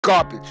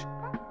Garbage.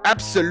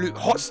 Absolute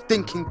hot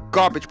stinking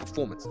garbage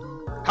performance.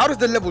 How does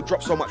the level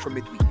drop so much from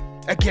midweek?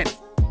 Again.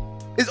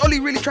 Is Oli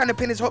really trying to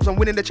pin his hopes on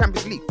winning the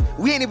Champions League?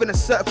 We ain't even a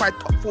certified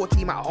top 4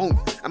 team at home.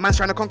 A man's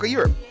trying to conquer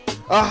Europe.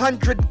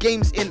 100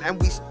 games in and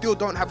we still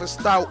don't have a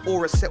style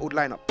or a settled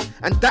lineup.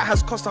 And that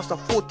has cost us a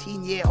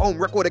 14-year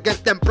home record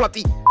against them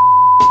bloody.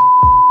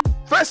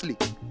 Firstly,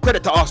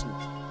 credit to Arsenal.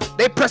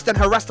 They pressed and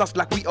harassed us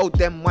like we owed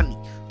them money.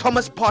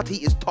 Thomas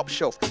Partey is top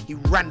shelf. He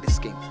ran this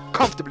game.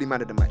 Comfortably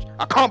man of the match.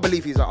 I can't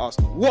believe he's at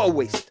Arsenal. What a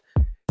waste.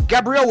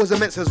 Gabriel was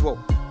immense as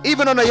well.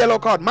 Even on a yellow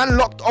card, man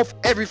locked off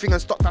everything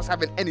and stopped us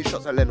having any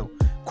shots at Leno.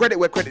 Credit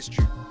where credit's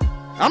due.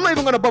 I'm not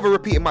even going to bother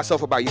repeating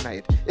myself about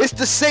United. It's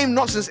the same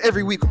nonsense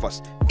every week with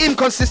us.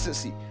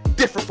 Inconsistency,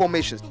 different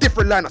formations,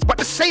 different lineups, but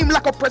the same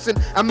lack of pressing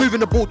and moving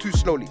the ball too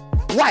slowly.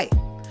 Why?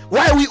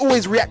 Why are we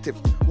always reactive?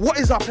 What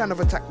is our plan of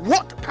attack?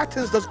 What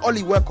patterns does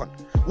Oli work on?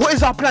 What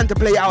is our plan to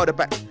play out of the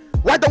back?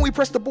 Why don't we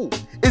press the ball?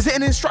 Is it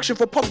an instruction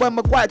for Pogba and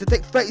Maguire to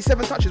take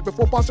 37 touches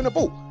before passing the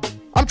ball?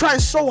 I'm trying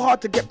so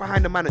hard to get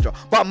behind the manager,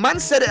 but man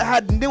said it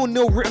had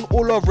 0-0 written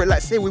all over it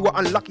like saying we were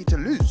unlucky to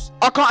lose.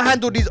 I can't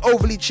handle these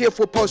overly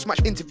cheerful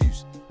post-match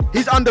interviews.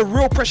 He's under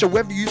real pressure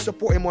whether you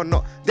support him or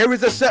not. There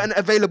is a certain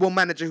available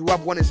manager who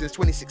I've wanted since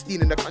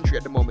 2016 in the country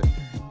at the moment.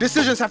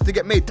 Decisions have to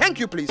get made. Thank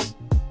you, please.